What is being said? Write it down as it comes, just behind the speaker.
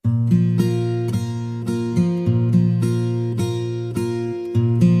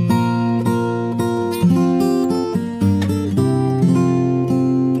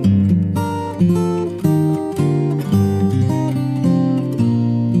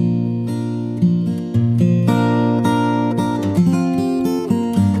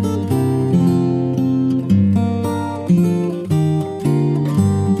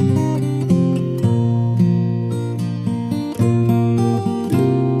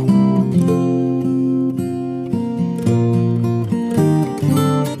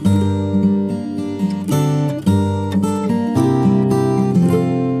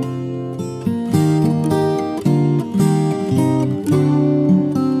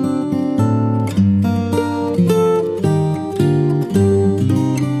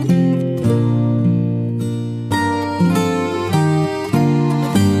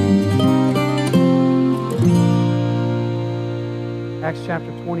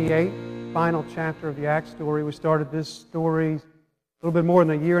28, final chapter of the Acts story. We started this story a little bit more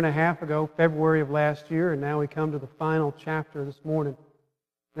than a year and a half ago, February of last year, and now we come to the final chapter this morning.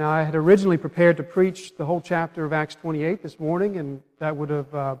 Now, I had originally prepared to preach the whole chapter of Acts 28 this morning, and that would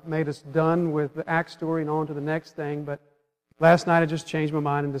have made us done with the Acts story and on to the next thing, but last night I just changed my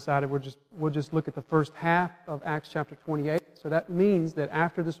mind and decided we'll just look at the first half of Acts chapter 28. So that means that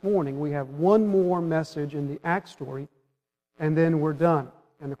after this morning we have one more message in the Acts story, and then we're done.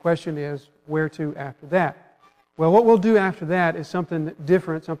 And the question is, where to after that? Well, what we'll do after that is something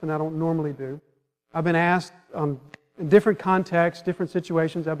different, something I don't normally do. I've been asked, in different contexts, different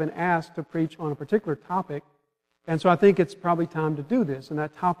situations, I've been asked to preach on a particular topic, and so I think it's probably time to do this, and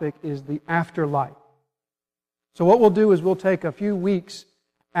that topic is the afterlife. So what we'll do is we'll take a few weeks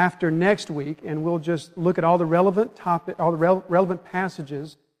after next week, and we'll just look at all the relevant relevant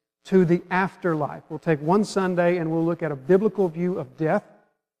passages to the afterlife. We'll take one Sunday and we'll look at a biblical view of death,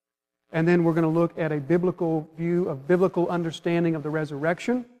 and then we're going to look at a biblical view of biblical understanding of the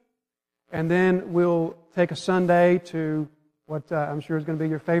resurrection, and then we'll take a Sunday to what I'm sure is going to be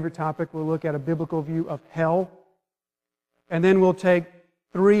your favorite topic. We'll look at a biblical view of hell, and then we'll take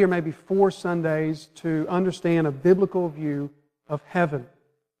 3 or maybe 4 Sundays to understand a biblical view of heaven.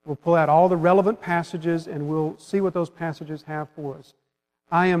 We'll pull out all the relevant passages and we'll see what those passages have for us.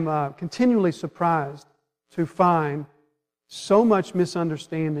 I am continually surprised to find so much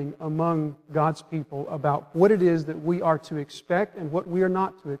misunderstanding among God's people about what it is that we are to expect and what we are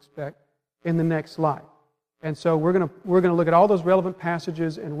not to expect in the next life. And so we're going to look at all those relevant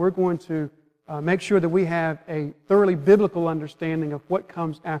passages, and we're going to make sure that we have a thoroughly biblical understanding of what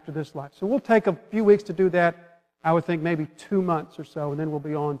comes after this life. So we'll take a few weeks to do that. I would think maybe 2 months or so, and then we'll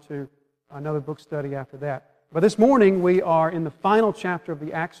be on to another book study after that. But this morning we are in the final chapter of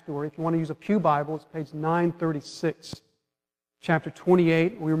the Acts story. If you want to use a pew Bible, it's page 936. Chapter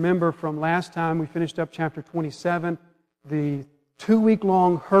 28. We remember from last time we finished up chapter 27. The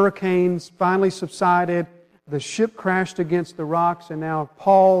 2-week-long hurricanes finally subsided. The ship crashed against the rocks, and now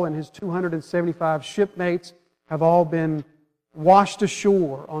Paul and his 275 shipmates have all been washed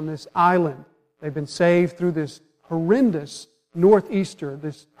ashore on this island. They've been saved through this horrendous northeaster,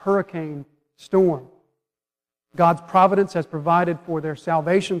 this hurricane storm. God's providence has provided for their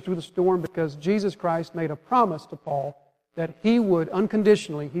salvation through the storm because Jesus Christ made a promise to Paul that he would,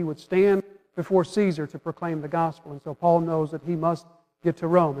 unconditionally, he would stand before Caesar to proclaim the gospel. And so Paul knows that he must get to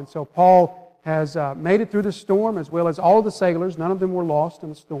Rome. And so Paul has made it through the storm, as well as all the sailors. None of them were lost in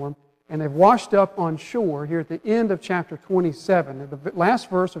the storm. And they've washed up on shore here at the end of chapter 27. At the last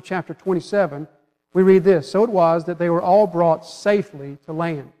verse of chapter 27, we read this: "So it was that they were all brought safely to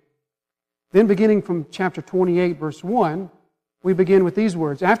land." Then beginning from chapter 28, verse 1, we begin with these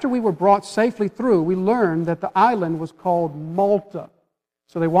words: "After we were brought safely through, we learned that the island was called Malta."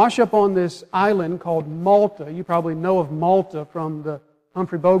 So they wash up on this island called Malta. You probably know of Malta from the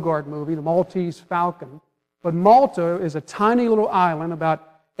Humphrey Bogart movie, The Maltese Falcon. But Malta is a tiny little island, about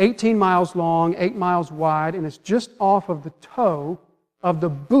 18 miles long, 8 miles wide, and it's just off of the toe of the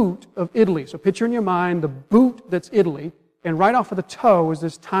boot of Italy. So picture in your mind the boot that's Italy, and right off of the toe is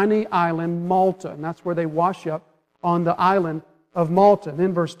this tiny island, Malta, and that's where they wash up on the island of Malta. And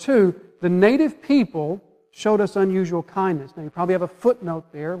then verse 2, "The native people showed us unusual kindness." Now you probably have a footnote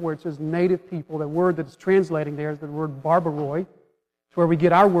there where it says native people. The word that it's translating there is the word barbaroi. It's where we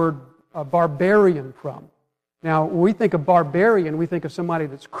get our word barbarian from. Now, when we think of barbarian, we think of somebody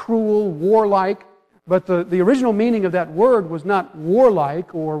that's cruel, warlike, but the original meaning of that word was not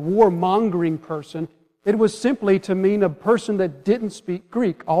warlike or warmongering person. It was simply to mean a person that didn't speak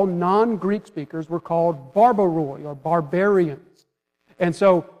Greek. All non-Greek speakers were called barbaroi, or barbarians. And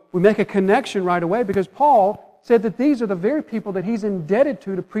so we make a connection right away because Paul said that these are the very people that he's indebted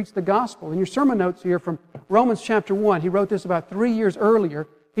to preach the gospel. In your sermon notes here from Romans chapter 1, he wrote this about 3 years earlier.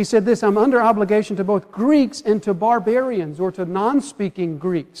 He said this: "I'm under obligation to both Greeks and to barbarians," or to non-speaking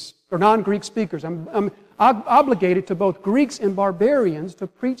Greeks, or non-Greek speakers. I'm obligated to both Greeks and barbarians to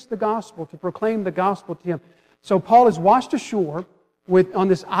preach the gospel, to proclaim the gospel to him. So Paul is washed ashore on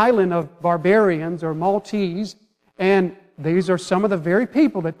this island of barbarians or Maltese, and these are some of the very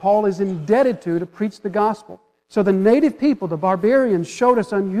people that Paul is indebted to preach the gospel. So the native people, the barbarians, showed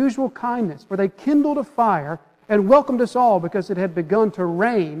us unusual kindness, for they kindled a fire and welcomed us all because it had begun to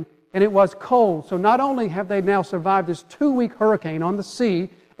rain and it was cold. So not only have they now survived this 2-week hurricane on the sea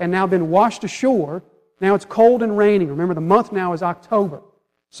and now been washed ashore, now it's cold and raining. Remember, the month now is October.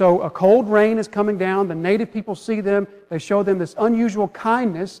 So a cold rain is coming down. The native people see them. They show them this unusual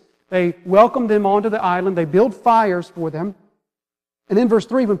kindness. They welcome them onto the island. They build fires for them. And in verse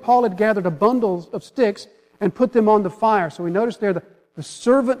 3, when Paul had gathered a bundle of sticks and put them on the fire. So we notice there the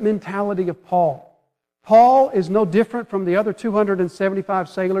servant mentality of Paul. Paul is no different from the other 275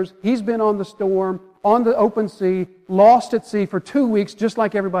 sailors. He's been on the storm, on the open sea, lost at sea for 2 weeks, just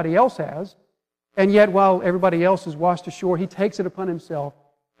like everybody else has. And yet, while everybody else is washed ashore, he takes it upon himself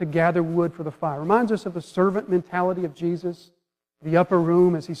to gather wood for the fire. Reminds us of the servant mentality of Jesus, the upper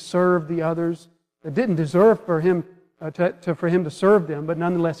room as he served the others that didn't deserve for him to serve them, but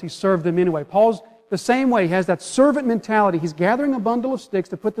nonetheless he served them anyway. Paul's the same way. He has that servant mentality. He's gathering a bundle of sticks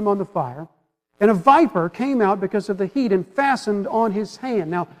to put them on the fire. And a viper came out because of the heat and fastened on his hand.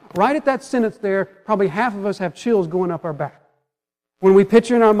 Now, right at that sentence there, probably half of us have chills going up our back. When we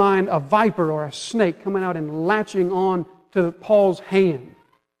picture in our mind a viper or a snake coming out and latching on to Paul's hand.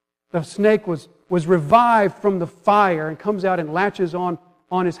 The snake was revived from the fire and comes out and latches on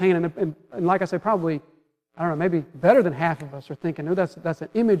his hand. And like I say, probably, I don't know, maybe better than half of us are thinking, no, that's an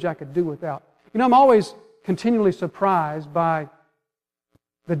image I could do without. You know, I'm always continually surprised by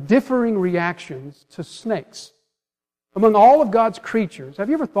the differing reactions to snakes. Among all of God's creatures, have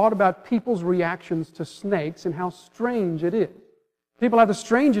you ever thought about people's reactions to snakes and how strange it is? People have the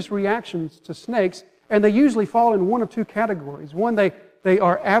strangest reactions to snakes, and they usually fall in one of two categories. One, they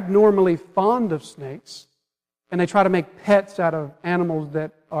are abnormally fond of snakes, and they try to make pets out of animals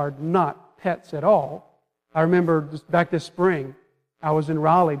that are not pets at all. I remember back this spring, I was in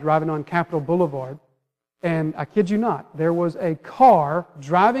Raleigh driving on Capitol Boulevard, and I kid you not, there was a car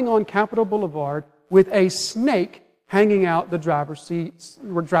driving on Capitol Boulevard with a snake hanging out the driver's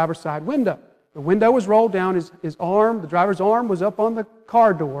side window. The window was rolled down, the driver's arm was up on the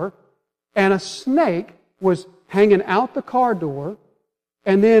car door, and a snake was hanging out the car door,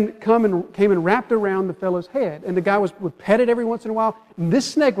 and then came and wrapped around the fellow's head. And the guy would pet it every once in a while. And this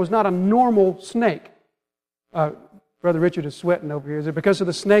snake was not a normal snake. Brother Richard is sweating over here. Is it because of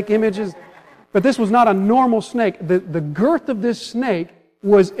the snake images? But this was not a normal snake. The girth of this snake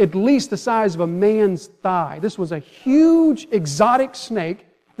was at least the size of a man's thigh. This was a huge, exotic snake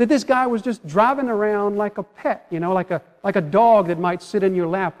that this guy was just driving around like a pet, you know, like a dog that might sit in your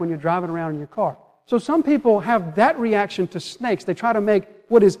lap when you're driving around in your car. So some people have that reaction to snakes. They try to make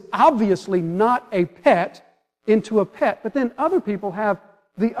what is obviously not a pet into a pet. But then other people have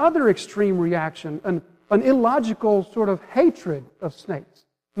the other extreme reaction, an illogical sort of hatred of snakes.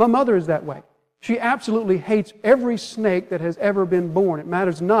 My mother is that way. She absolutely hates every snake that has ever been born. It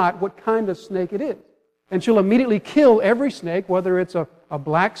matters not what kind of snake it is. And she'll immediately kill every snake, whether it's a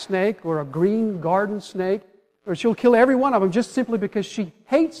black snake or a green garden snake, or she'll kill every one of them just simply because she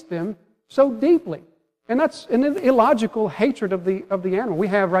hates them so deeply. And that's an illogical hatred of the animal. We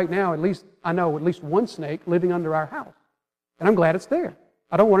have right now, at least one snake living under our house. And I'm glad it's there.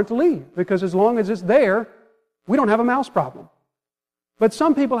 I don't want it to leave, because as long as it's there, we don't have a mouse problem. But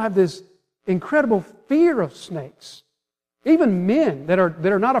some people have this incredible fear of snakes. Even men that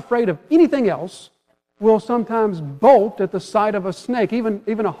are not afraid of anything else will sometimes bolt at the sight of a snake,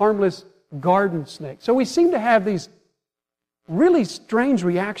 even a harmless garden snake. So we seem to have these really strange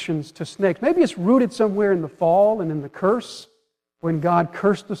reactions to snakes. Maybe it's rooted somewhere in the fall and in the curse, when God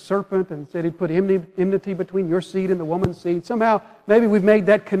cursed the serpent and said He'd put enmity between your seed and the woman's seed. Somehow, maybe we've made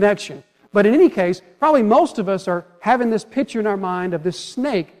that connection. But in any case, probably most of us are having this picture in our mind of this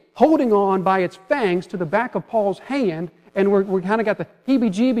snake holding on by its fangs to the back of Paul's hand, and we're kind of got the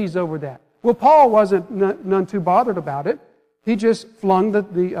heebie-jeebies over that. Well, Paul wasn't none too bothered about it. He just flung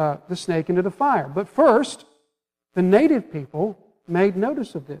the snake into the fire. But first, the native people made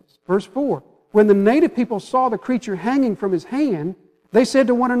notice of this. Verse 4, when the native people saw the creature hanging from his hand, they said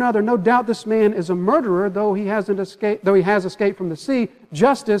to one another, no doubt this man is a murderer, though he has escaped from the sea.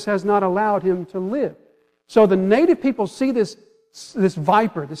 Justice has not allowed him to live. So the native people see this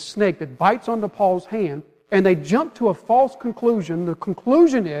viper, this snake that bites onto Paul's hand, and they jump to a false conclusion. The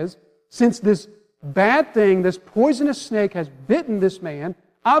conclusion is, since this bad thing, this poisonous snake has bitten this man,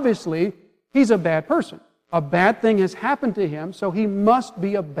 obviously he's a bad person. A bad thing has happened to him, so he must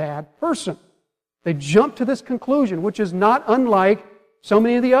be a bad person. They jump to this conclusion, which is not unlike so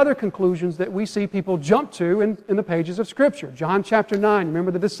many of the other conclusions that we see people jump to in the pages of Scripture. John chapter 9,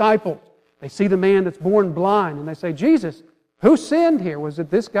 remember the disciples. They see the man that's born blind, and they say, Jesus, who sinned here? Was it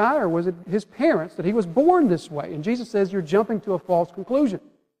this guy, or was it his parents that he was born this way? And Jesus says, you're jumping to a false conclusion.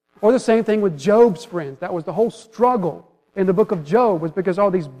 Or the same thing with Job's friends. That was the whole struggle in the book of Job, was because all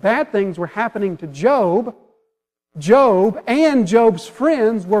these bad things were happening to Job. Job and Job's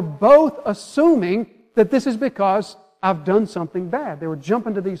friends were both assuming that this is because I've done something bad. They were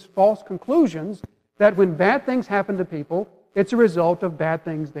jumping to these false conclusions that when bad things happen to people, it's a result of bad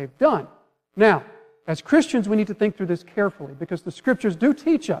things they've done. Now, as Christians, we need to think through this carefully, because the Scriptures do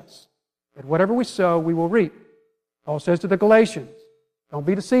teach us that whatever we sow, we will reap. Paul says to the Galatians, Don't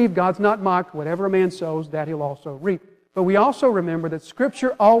be deceived. God's not mocked. Whatever a man sows, that he'll also reap. But we also remember that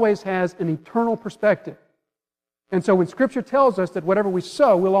Scripture always has an eternal perspective. And so when Scripture tells us that whatever we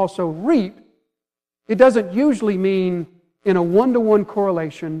sow, we'll also reap, it doesn't usually mean in a one-to-one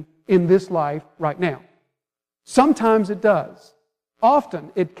correlation in this life right now. Sometimes it does.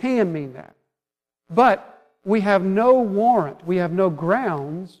 Often it can mean that. But we have no warrant, we have no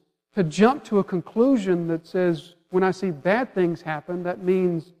grounds to jump to a conclusion that says, when I see bad things happen, that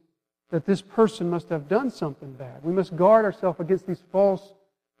means that this person must have done something bad. We must guard ourselves against these false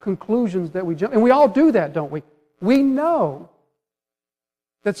conclusions that we jump. And we all do that, don't we? We know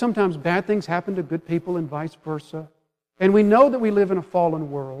that sometimes bad things happen to good people and vice versa. And we know that we live in a fallen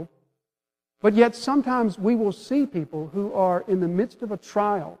world. But yet sometimes we will see people who are in the midst of a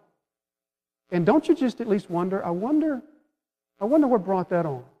trial. And don't you just at least wonder, I wonder what brought that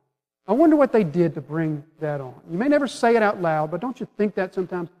on? I wonder what they did to bring that on. You may never say it out loud, but don't you think that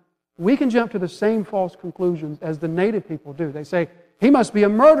sometimes we can jump to the same false conclusions as the native people do? They say, he must be a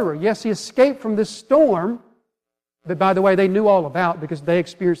murderer. Yes, he escaped from this storm that, by the way, they knew all about because they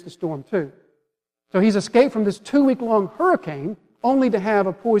experienced the storm too. So he's escaped from this 2-week-long hurricane only to have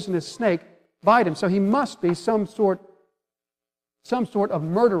a poisonous snake bite him. So he must be some sort of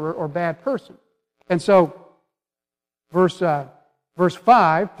murderer or bad person. And so, verse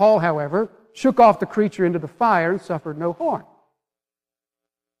 5, Paul, however, shook off the creature into the fire and suffered no harm.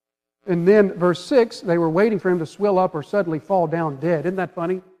 And then, verse 6, they were waiting for him to swell up or suddenly fall down dead. Isn't that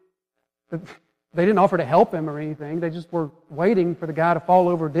funny? They didn't offer to help him or anything. They just were waiting for the guy to fall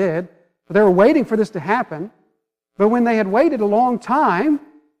over dead. So they were waiting for this to happen. But when they had waited a long time,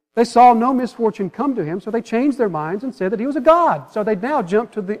 they saw no misfortune come to him, so they changed their minds and said that he was a god. So they now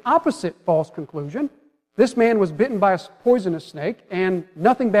jumped to the opposite false conclusion. This man was bitten by a poisonous snake, and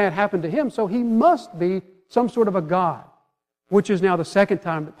nothing bad happened to him, so he must be some sort of a god, which is now the second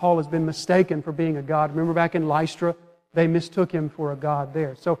time that Paul has been mistaken for being a god. Remember back in Lystra, they mistook him for a god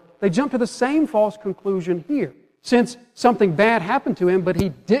there. So they jumped to the same false conclusion here. Since something bad happened to him, but he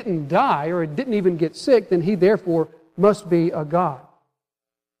didn't die, or he didn't even get sick, then he therefore must be a god.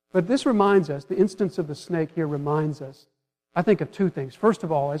 But this reminds us, the instance of the snake here reminds us, I think, of two things. First of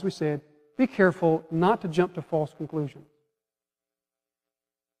all, as we said, be careful not to jump to false conclusions.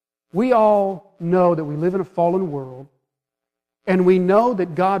 We all know that we live in a fallen world, and we know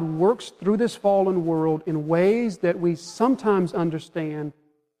that God works through this fallen world in ways that we sometimes understand,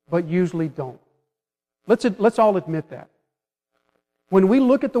 but usually don't. Let's all admit that. When we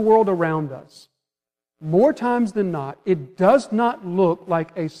look at the world around us, more times than not, it does not look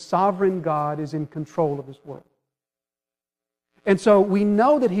like a sovereign God is in control of this world. And so we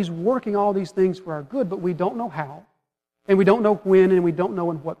know that He's working all these things for our good, but we don't know how, and we don't know when, and we don't know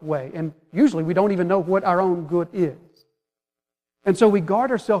in what way. And usually we don't even know what our own good is. And so we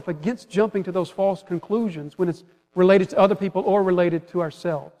guard ourselves against jumping to those false conclusions when it's related to other people or related to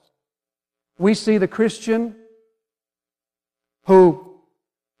ourselves. We see the Christian who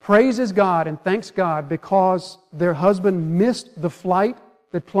praises God and thanks God because their husband missed the flight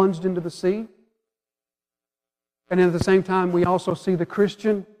that plunged into the sea. And at the same time, we also see the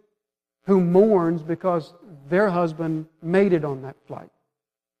Christian who mourns because their husband made it on that flight.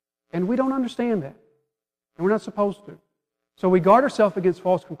 And we don't understand that. And we're not supposed to. So we guard ourselves against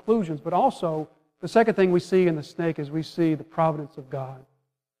false conclusions, but also the second thing we see in the snake is we see the providence of God.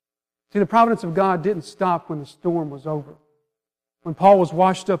 See, the providence of God didn't stop when the storm was over. When Paul was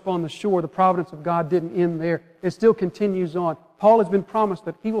washed up on the shore, the providence of God didn't end there. It still continues on. Paul has been promised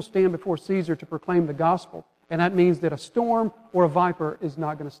that he will stand before Caesar to proclaim the gospel. And that means that a storm or a viper is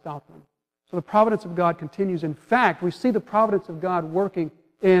not going to stop him. So the providence of God continues. In fact, we see the providence of God working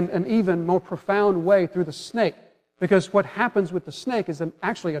in an even more profound way through the snake. Because what happens with the snake is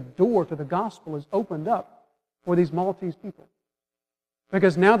actually a door to the gospel is opened up for these Maltese people.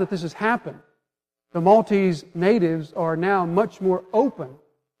 Because now that this has happened, the Maltese natives are now much more open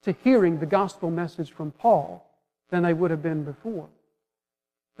to hearing the gospel message from Paul than they would have been before.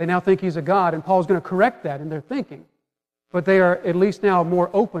 They now think he's a god, and Paul's going to correct that in their thinking. But they are at least now more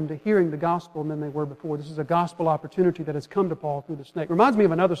open to hearing the gospel than they were before. This is a gospel opportunity that has come to Paul through the snake. It reminds me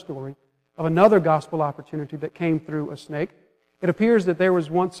of another story, of another gospel opportunity that came through a snake. It appears that there was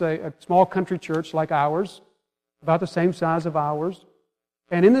once a small country church like ours, about the same size of ours.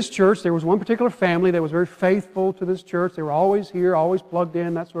 And in this church, there was one particular family that was very faithful to this church. They were always here, always plugged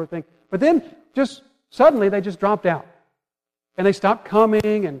in, that sort of thing. But then, just suddenly, they just dropped out. And they stopped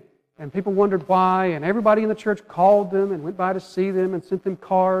coming, and people wondered why, and everybody in the church called them and went by to see them and sent them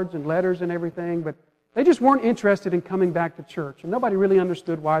cards and letters and everything, but they just weren't interested in coming back to church. And nobody really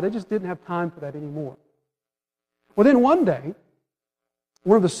understood why. They just didn't have time for that anymore. Well, then one day,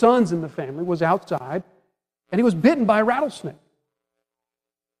 one of the sons in the family was outside, and he was bitten by a rattlesnake.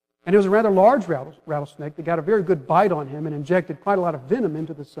 And it was a rather large rattlesnake that got a very good bite on him and injected quite a lot of venom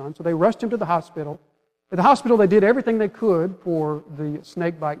into the son. So they rushed him to the hospital. At the hospital, they did everything they could for the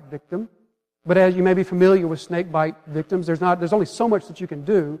snake bite victim. But as you may be familiar with snake bite victims, there's only so much that you can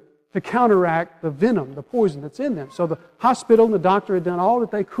do to counteract the venom, the poison that's in them. So the hospital and the doctor had done all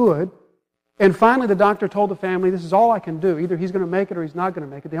that they could. And finally, the doctor told the family, this is all I can do. Either he's going to make it or he's not going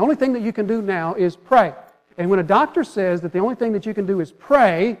to make it. The only thing that you can do now is pray. And when a doctor says that the only thing that you can do is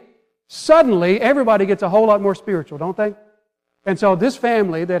pray, suddenly everybody gets a whole lot more spiritual, don't they? And so this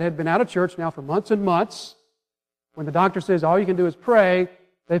family that had been out of church now for months and months, when the doctor says all you can do is pray,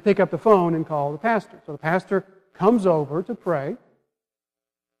 they pick up the phone and call the pastor. So the pastor comes over to pray.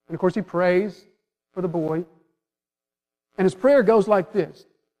 And of course he prays for the boy. And his prayer goes like this: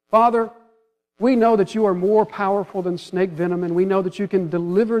 Father, we know that you are more powerful than snake venom, and we know that you can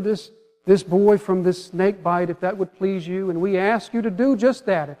deliver this boy from this snake bite if that would please you, and we ask you to do just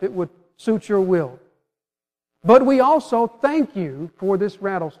that if it would suit your will. But we also thank you for this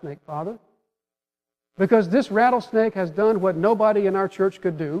rattlesnake, Father, because this rattlesnake has done what nobody in our church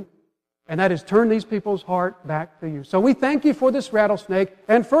could do, and that is turn these people's heart back to you. So we thank you for this rattlesnake,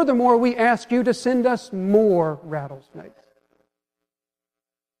 and furthermore, we ask you to send us more rattlesnakes.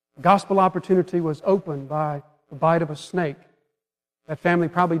 Gospel opportunity was opened by the bite of a snake. That family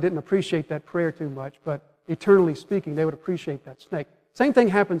probably didn't appreciate that prayer too much, but eternally speaking, they would appreciate that snake. Same thing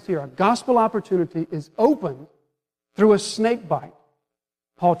happens here. A gospel opportunity is opened through a snake bite.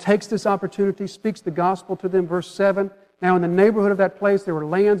 Paul takes this opportunity, speaks the gospel to them. Verse 7, now in the neighborhood of that place there were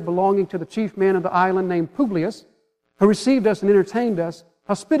lands belonging to the chief man of the island named Publius, who received us and entertained us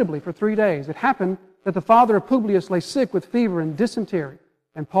hospitably for 3 days. It happened that the father of Publius lay sick with fever and dysentery,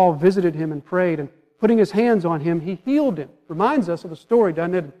 and Paul visited him and prayed, and putting his hands on him, he healed him. Reminds us of a story,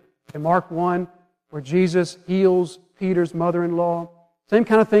 doesn't it, in Mark 1, where Jesus heals Peter's mother-in-law. Same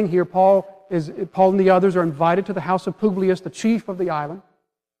kind of thing here. Paul and the others are invited to the house of Publius, the chief of the island.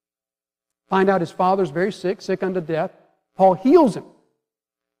 Find out his father's very sick unto death. Paul heals him.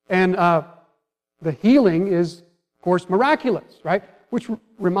 And the healing is, of course, miraculous, right? Which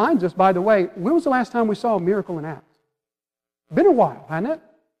reminds us, by the way, when was the last time we saw a miracle in Acts? Been a while, hasn't it?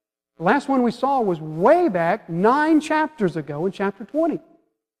 The last one we saw was way back 9 chapters ago in chapter 20,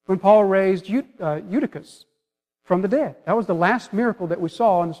 when Paul raised Eutychus from the dead. That was the last miracle that we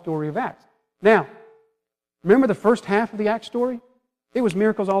saw in the story of Acts. Now, remember the first half of the Acts story? It was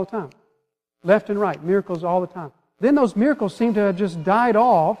miracles all the time. Left and right, miracles all the time. Then those miracles seem to have just died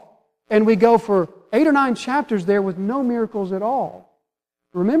off, and we go for 8 or 9 chapters there with no miracles at all.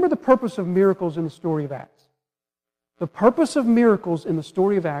 Remember the purpose of miracles in the story of Acts. The purpose of miracles in the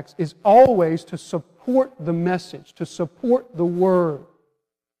story of Acts is always to support the message, to support the Word.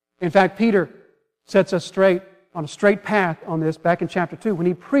 In fact, Peter sets us on a straight path on this back in chapter 2 when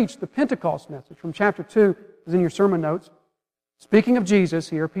he preached the Pentecost message. From chapter 2 is in your sermon notes. Speaking of Jesus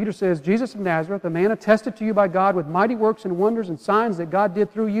here, Peter says, Jesus of Nazareth, a man attested to you by God with mighty works and wonders and signs that God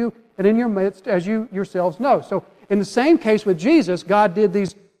did through you and in your midst, as you yourselves know. So in the same case with Jesus, God did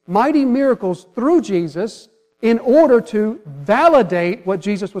these mighty miracles through Jesus in order to validate what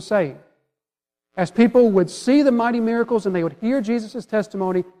Jesus was saying. As people would see the mighty miracles and they would hear Jesus'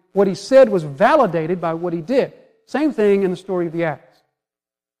 testimony, what he said was validated by what he did. Same thing in the story of the Acts.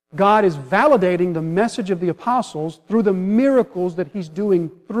 God is validating the message of the apostles through the miracles that he's doing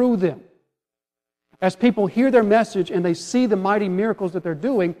through them. As people hear their message and they see the mighty miracles that they're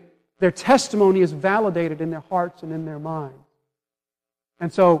doing, their testimony is validated in their hearts and in their minds.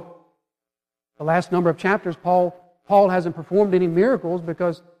 And so, the last number of chapters, Paul hasn't performed any miracles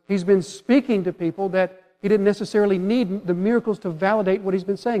because he's been speaking to people that he didn't necessarily need the miracles to validate what he's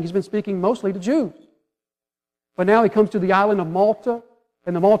been saying. He's been speaking mostly to Jews. But now he comes to the island of Malta,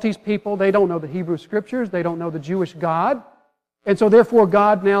 and the Maltese people, they don't know the Hebrew Scriptures, they don't know the Jewish God, and so therefore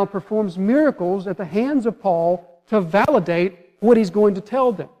God now performs miracles at the hands of Paul to validate what he's going to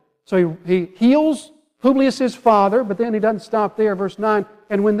tell them. So he heals Publius' father, but then he doesn't stop there. Verse 9,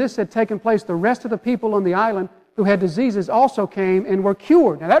 and when this had taken place, the rest of the people on the island who had diseases also came and were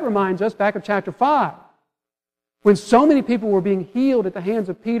cured. Now that reminds us back of chapter 5. When so many people were being healed at the hands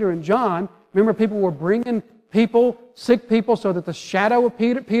of Peter and John, remember people were bringing sick people, so that the shadow of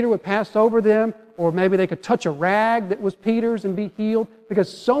Peter would pass over them, or maybe they could touch a rag that was Peter's and be healed, because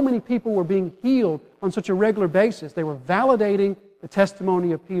so many people were being healed on such a regular basis. They were validating the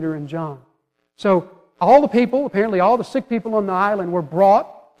testimony of Peter and John. So all the people, apparently all the sick people on the island, were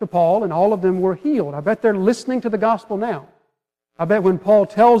brought to Paul, and all of them were healed. I bet they're listening to the gospel now. I bet when Paul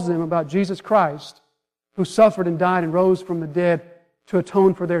tells them about Jesus Christ, who suffered and died and rose from the dead to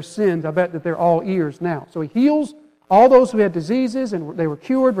atone for their sins. I bet that they're all ears now. So He heals all those who had diseases, and they were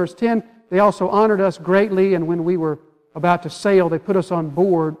cured. Verse 10, they also honored us greatly, and when we were about to sail, they put on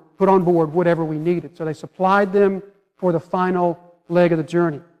board whatever we needed. So they supplied them for the final leg of the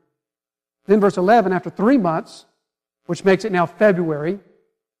journey. Then verse 11, after 3 months, which makes it now February,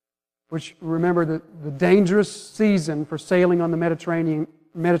 which, remember, the dangerous season for sailing on the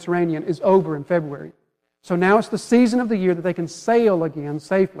Mediterranean is over in February. So now it's the season of the year that they can sail again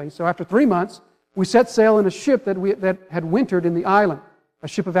safely. So after 3 months, we set sail in a ship that had wintered in the island, a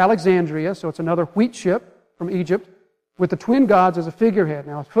ship of Alexandria, so it's another wheat ship from Egypt, with the twin gods as a figurehead.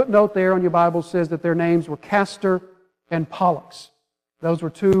 Now, a footnote there on your Bible says that their names were Castor and Pollux. Those were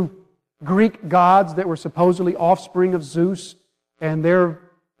two Greek gods that were supposedly offspring of Zeus, and their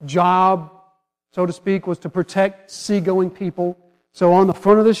job, so to speak, was to protect seagoing people. So on the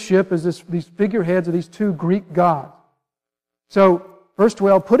front of the ship is these figureheads of these two Greek gods. So, verse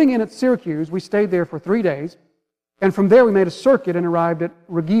 12, putting in at Syracuse, we stayed there for 3 days, and from there we made a circuit and arrived at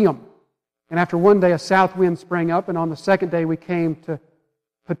Rhegium. And after one day a south wind sprang up, and on the second day we came to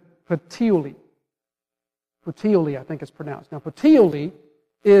Puteoli. Puteoli, I think it's pronounced. Now, Puteoli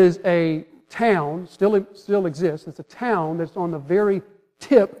is a town, still exists. It's a town that's on the very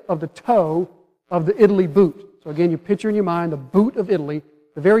tip of the toe of the Italy boot. So again, you picture in your mind the boot of Italy.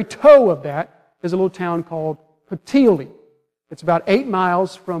 The very toe of that is a little town called Puteoli. It's about 8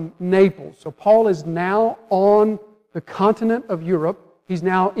 miles from Naples. So Paul is now on the continent of Europe. He's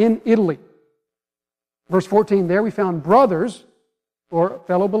now in Italy. Verse 14, there we found brothers, or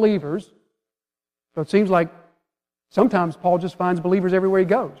fellow believers. So it seems like sometimes Paul just finds believers everywhere he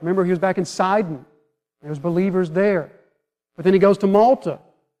goes. Remember, he was back in Sidon. There's believers there. But then he goes to Malta,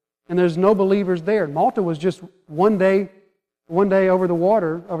 and there's no believers there. Malta was just one day over the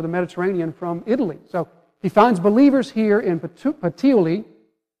water, over the Mediterranean from Italy. So he finds believers here in Puteoli,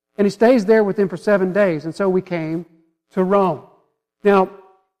 and he stays there with them for 7 days. And so we came to Rome. Now,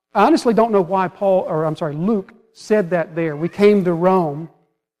 I honestly don't know why Luke said that there. We came to Rome,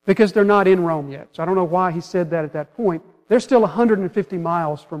 because they're not in Rome yet. So I don't know why he said that at that point. They're still 150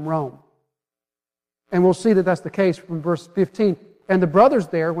 miles from Rome. And we'll see that that's the case from verse 15. And the brothers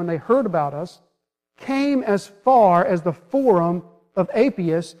there, when they heard about us, came as far as the Forum of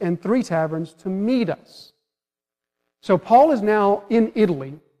Appius and 3 Taverns to meet us. So Paul is now in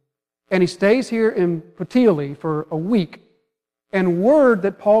Italy, and he stays here in Puteoli for a week. And word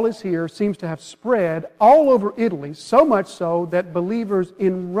that Paul is here seems to have spread all over Italy, so much so that believers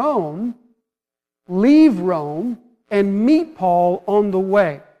in Rome leave Rome and meet Paul on the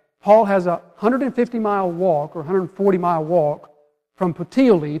way. Paul has a 150-mile walk, or 140-mile walk, from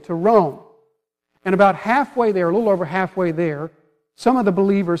Puteoli to Rome. And about halfway there, a little over halfway there, some of the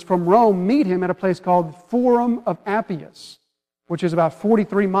believers from Rome meet him at a place called Forum of Appius, which is about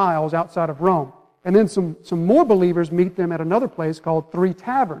 43 miles outside of Rome. And then some more believers meet them at another place called 3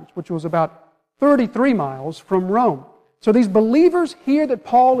 Taverns, which was about 33 miles from Rome. So these believers hear that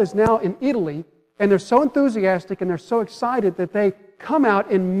Paul is now in Italy, and they're so enthusiastic and they're so excited that they come out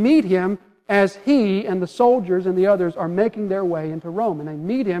and meet him as he and the soldiers and the others are making their way into Rome. And they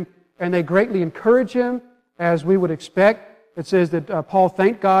meet him, and they greatly encourage him, as we would expect. It says that Paul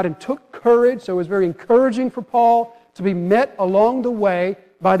thanked God and took courage, so it was very encouraging for Paul to be met along the way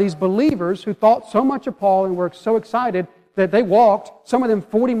by these believers who thought so much of Paul and were so excited that they walked, some of them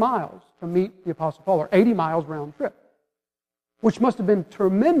 40 miles, to meet the Apostle Paul, or 80 miles round trip, which must have been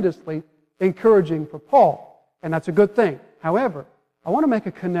tremendously encouraging for Paul, and that's a good thing. However, I want to make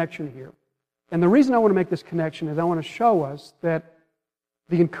a connection here, and the reason I want to make this connection is I want to show us that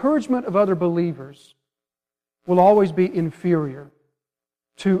the encouragement of other believers will always be inferior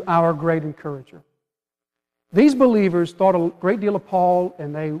to our great encourager. These believers thought a great deal of Paul,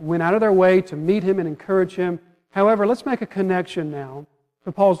 and they went out of their way to meet him and encourage him. However, let's make a connection now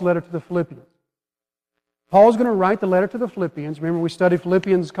to Paul's letter to the Philippians. Paul's going to write the letter to the Philippians. Remember, we studied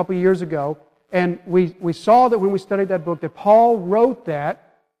Philippians a couple of years ago, and we saw that when we studied that book that Paul wrote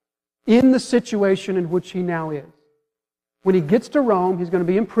that in the situation in which he now is. When he gets to Rome, he's going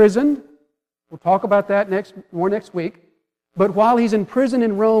to be imprisoned. We'll talk about that more next week. But while he's in prison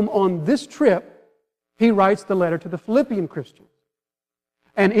in Rome on this trip, he writes the letter to the Philippian Christians.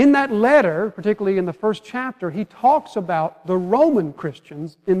 And in that letter, particularly in the first chapter, he talks about the Roman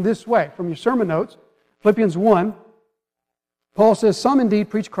Christians in this way. From your sermon notes, Philippians 1, Paul says, "Some indeed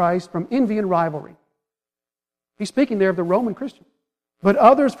preach Christ from envy and rivalry." He's speaking there of the Roman Christians. "But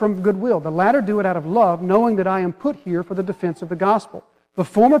others from goodwill. The latter do it out of love, knowing that I am put here for the defense of the gospel. The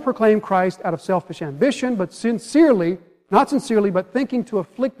former proclaim Christ out of selfish ambition, but not sincerely, but thinking to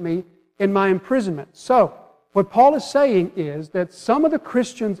afflict me in my imprisonment." So, What Paul is saying is that some of the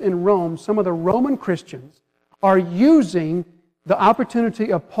Christians in Rome, some of the Roman Christians, are using the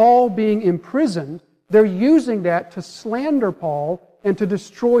opportunity of Paul being imprisoned. They're using that to slander Paul and to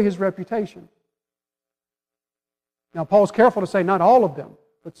destroy his reputation. Now, Paul's careful to say not all of them,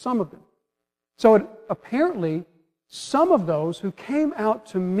 but some of them. So apparently, some of those who came out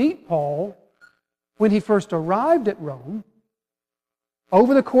to meet Paul when he first arrived at Rome,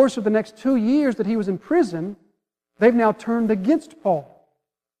 over the course of the next 2 years that he was in prison, they've now turned against Paul.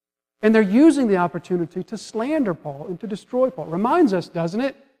 And they're using the opportunity to slander Paul and to destroy Paul. Reminds us, doesn't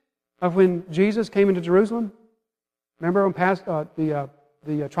it, of when Jesus came into Jerusalem? Remember on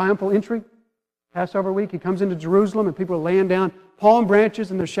the triumphal entry? Passover week, he comes into Jerusalem and people are laying down palm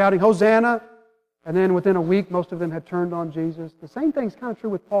branches and they're shouting, Hosanna! And then within a week, most of them had turned on Jesus. The same thing's kind of true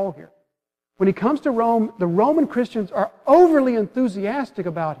with Paul here. When he comes to Rome, the Roman Christians are overly enthusiastic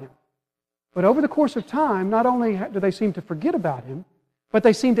about him. But over the course of time, not only do they seem to forget about him, but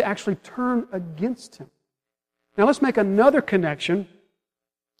they seem to actually turn against him. Now let's make another connection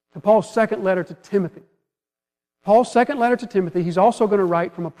to Paul's second letter to Timothy. Paul's second letter to Timothy, he's also going to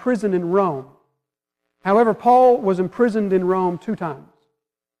write from a prison in Rome. However, Paul was imprisoned in Rome 2 times.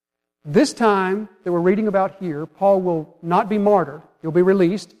 This time that we're reading about here, Paul will not be martyred. He'll be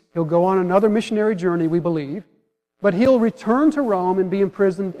released. He'll go on another missionary journey, we believe. But he'll return to Rome and be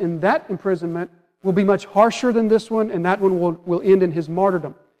imprisoned, and that imprisonment will be much harsher than this one, and that one will end in his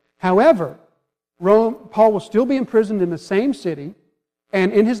martyrdom. However, Paul will still be imprisoned in the same city,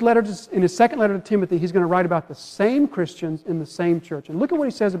 and in his second letter to Timothy, he's going to write about the same Christians in the same church. And look at what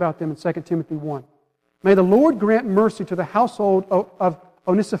he says about them in 2 Timothy 1. May the Lord grant mercy to the household of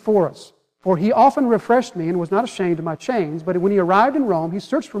Onesiphorus, for he often refreshed me and was not ashamed of my chains, but when he arrived in Rome, he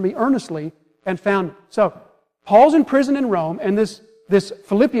searched for me earnestly and found me. So, Paul's in prison in Rome, and this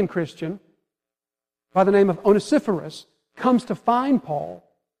Philippian Christian, by the name of Onesiphorus, comes to find Paul.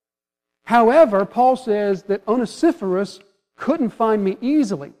 However, Paul says that Onesiphorus couldn't find me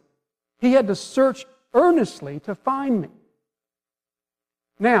easily. He had to search earnestly to find me.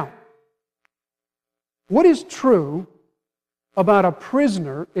 Now, what is true about a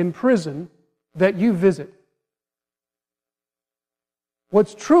prisoner in prison that you visit?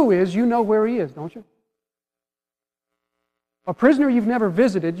 What's true is you know where he is, don't you? A prisoner you've never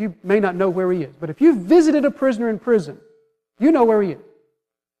visited, you may not know where he is. But if you've visited a prisoner in prison, you know where he is.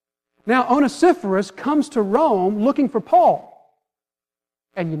 Now, Onesiphorus comes to Rome looking for Paul.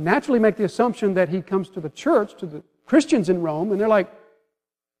 And you naturally make the assumption that he comes to the church, to the Christians in Rome, and they're like,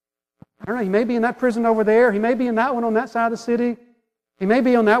 I don't know, he may be in that prison over there. He may be in that one on that side of the city. He may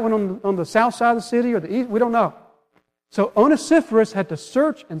be on that one on the south side of the city or the east. We don't know. So Onesiphorus had to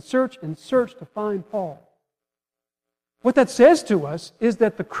search and search and search to find Paul. What that says to us is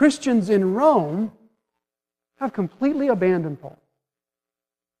that the Christians in Rome have completely abandoned Paul.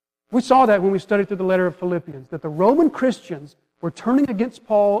 We saw that when we studied through the letter of Philippians, that the Roman Christians were turning against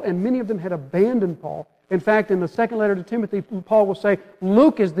Paul, and many of them had abandoned Paul. In fact, in the second letter to Timothy, Paul will say,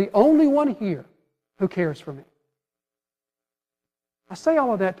 Luke is the only one here who cares for me. I say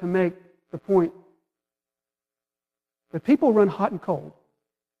all of that to make the point that people run hot and cold.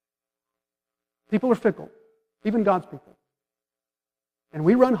 People are fickle, even God's people. And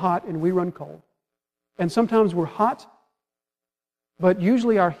we run hot and we run cold. And sometimes we're hot, but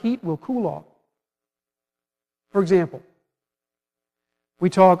usually our heat will cool off. For example, we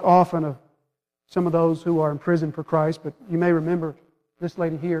talk often of some of those who are in prison for Christ, but you may remember this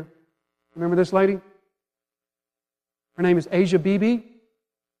lady here. Remember this lady? Her name is Asia Bibi.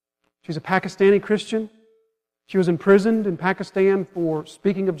 She's a Pakistani Christian. She was imprisoned in Pakistan for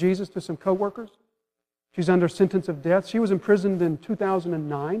speaking of Jesus to some co-workers. She's under sentence of death. She was imprisoned in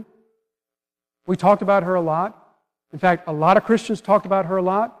 2009. We talked about her a lot. In fact, a lot of Christians talked about her a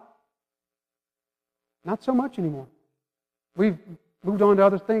lot. Not so much anymore. We've moved on to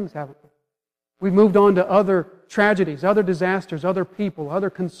other things, haven't we? We've moved on to other tragedies, other disasters, other people,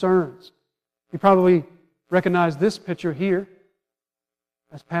 other concerns. You probably recognize this picture here.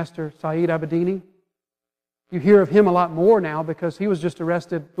 That's Pastor Saeed Abedini. You hear of him a lot more now because he was just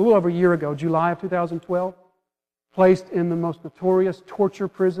arrested a little over a year ago, July of 2012, placed in the most notorious torture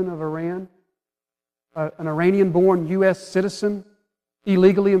prison of Iran. An Iranian-born U.S. citizen,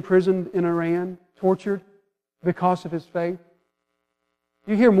 illegally imprisoned in Iran, tortured because of his faith.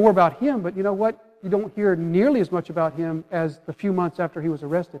 You hear more about him, but you know what? You don't hear nearly as much about him as the few months after he was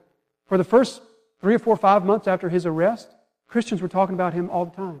arrested. For the first 3 or 4 or 5 months after his arrest, Christians were talking about him all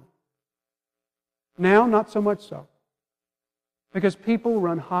the time. Now, not so much so. Because people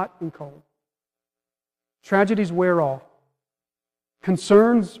run hot and cold. Tragedies wear off.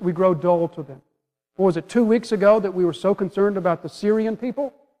 Concerns, we grow dull to them. Or was it 2 weeks ago that we were so concerned about the Syrian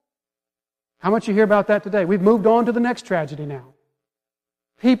people? How much you hear about that today? We've moved on to the next tragedy now.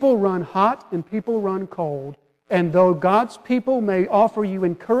 People run hot and people run cold. And though God's people may offer you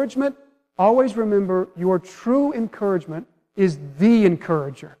encouragement, always remember your true encouragement is the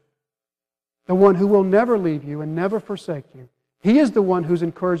encourager. The one who will never leave you and never forsake you. He is the one whose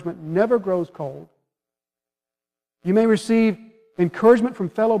encouragement never grows cold. You may receive encouragement from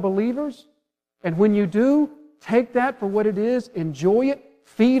fellow believers, and when you do, take that for what it is, enjoy it,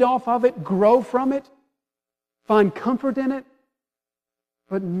 feed off of it, grow from it, find comfort in it,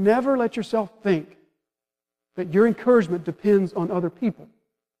 but never let yourself think that your encouragement depends on other people,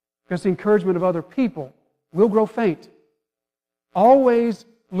 because the encouragement of other people will grow faint. Always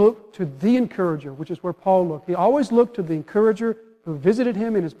look to the encourager, which is where Paul looked. He always looked to the encourager who visited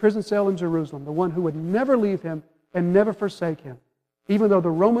him in his prison cell in Jerusalem, the one who would never leave him and never forsake him. Even though the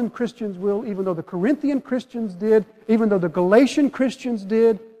Roman Christians will, even though the Corinthian Christians did, even though the Galatian Christians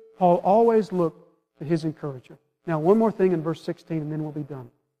did, Paul always looked to his encourager. Now, one more thing in verse 16, and then we'll be done.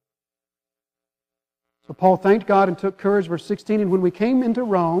 So Paul thanked God and took courage, verse 16, and when we came into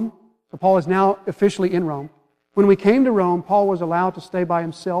Rome, so Paul is now officially in Rome. When we came to Rome, Paul was allowed to stay by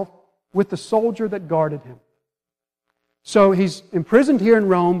himself with the soldier that guarded him. So he's imprisoned here in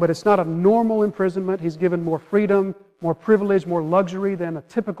Rome, but it's not a normal imprisonment. He's given more freedom, more privilege, more luxury than a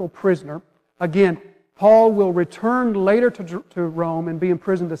typical prisoner. Again, Paul will return later to Rome and be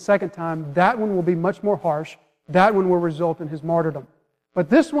imprisoned a second time. That one will be much more harsh. That one will result in his martyrdom. But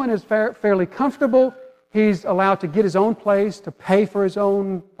this one is fairly comfortable. He's allowed to get his own place, to pay for his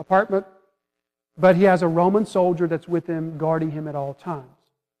own apartment. But he has a Roman soldier that's with him, guarding him at all times.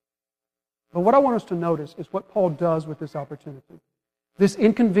 But what I want us to notice is what Paul does with this opportunity. This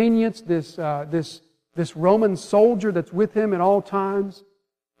inconvenience, this Roman soldier that's with him at all times,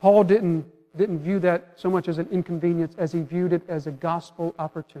 Paul didn't view that so much as an inconvenience as he viewed it as a gospel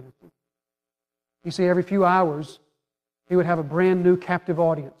opportunity. You see, every few hours, he would have a brand new captive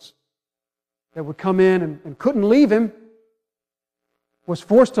audience that would come in and couldn't leave him, was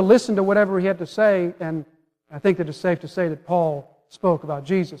forced to listen to whatever he had to say, and I think that it's safe to say that Paul spoke about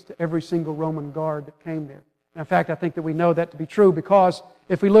Jesus to every single Roman guard that came there. And in fact, I think that we know that to be true because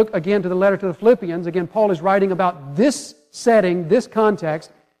if we look again to the letter to the Philippians, again, Paul is writing about this setting, this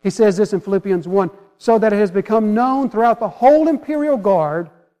context. He says this in Philippians 1, so that it has become known throughout the whole imperial guard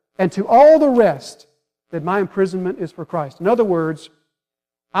and to all the rest that my imprisonment is for Christ. In other words,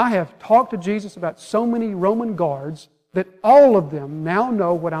 I have talked to Jesus about so many Roman guards that all of them now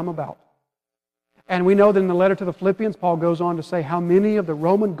know what I'm about. And we know that in the letter to the Philippians, Paul goes on to say how many of the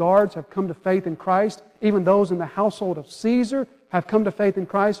Roman guards have come to faith in Christ. Even those in the household of Caesar have come to faith in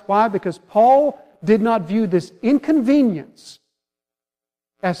Christ. Why? Because Paul did not view this inconvenience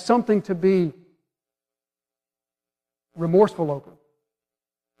as something to be remorseful over,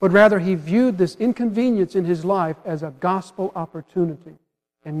 but rather he viewed this inconvenience in his life as a gospel opportunity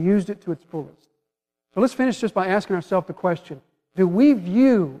and used it to its fullest. So let's finish just by asking ourselves the question, do we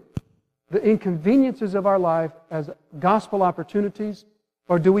view the inconveniences of our life as gospel opportunities,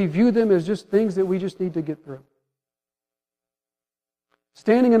 or do we view them as just things that we just need to get through?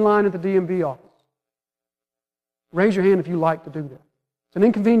 Standing in line at the DMV office. Raise your hand if you like to do that. It's an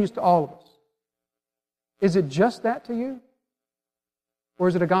inconvenience to all of us. Is it just that to you? Or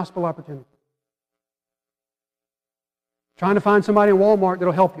is it a gospel opportunity? Trying to find somebody in Walmart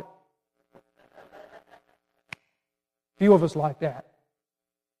that'll help you. Few of us like that.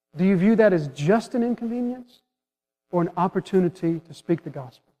 Do you view that as just an inconvenience or an opportunity to speak the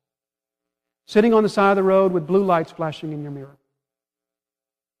gospel? Sitting on the side of the road with blue lights flashing in your mirror.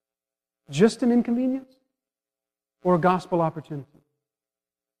 Just an inconvenience or a gospel opportunity?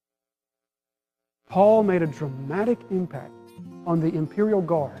 Paul made a dramatic impact on the imperial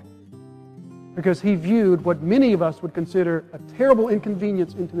guard because he viewed what many of us would consider a terrible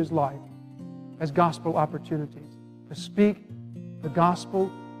inconvenience into his life as gospel opportunities to speak the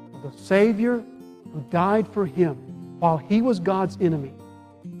gospel of the Savior who died for him while he was God's enemy,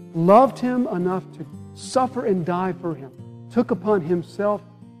 loved him enough to suffer and die for him, took upon himself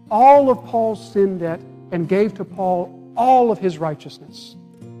all of Paul's sin debt and gave to Paul all of his righteousness.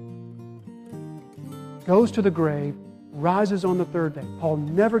 Goes to the grave, rises on the third day. Paul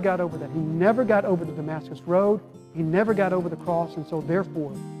never got over that. He never got over the Damascus Road. He never got over the cross, and so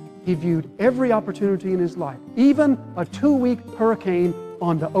therefore, he viewed every opportunity in his life, even a 2-week hurricane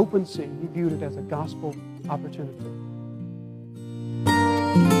on the open sea, he viewed it as a gospel opportunity.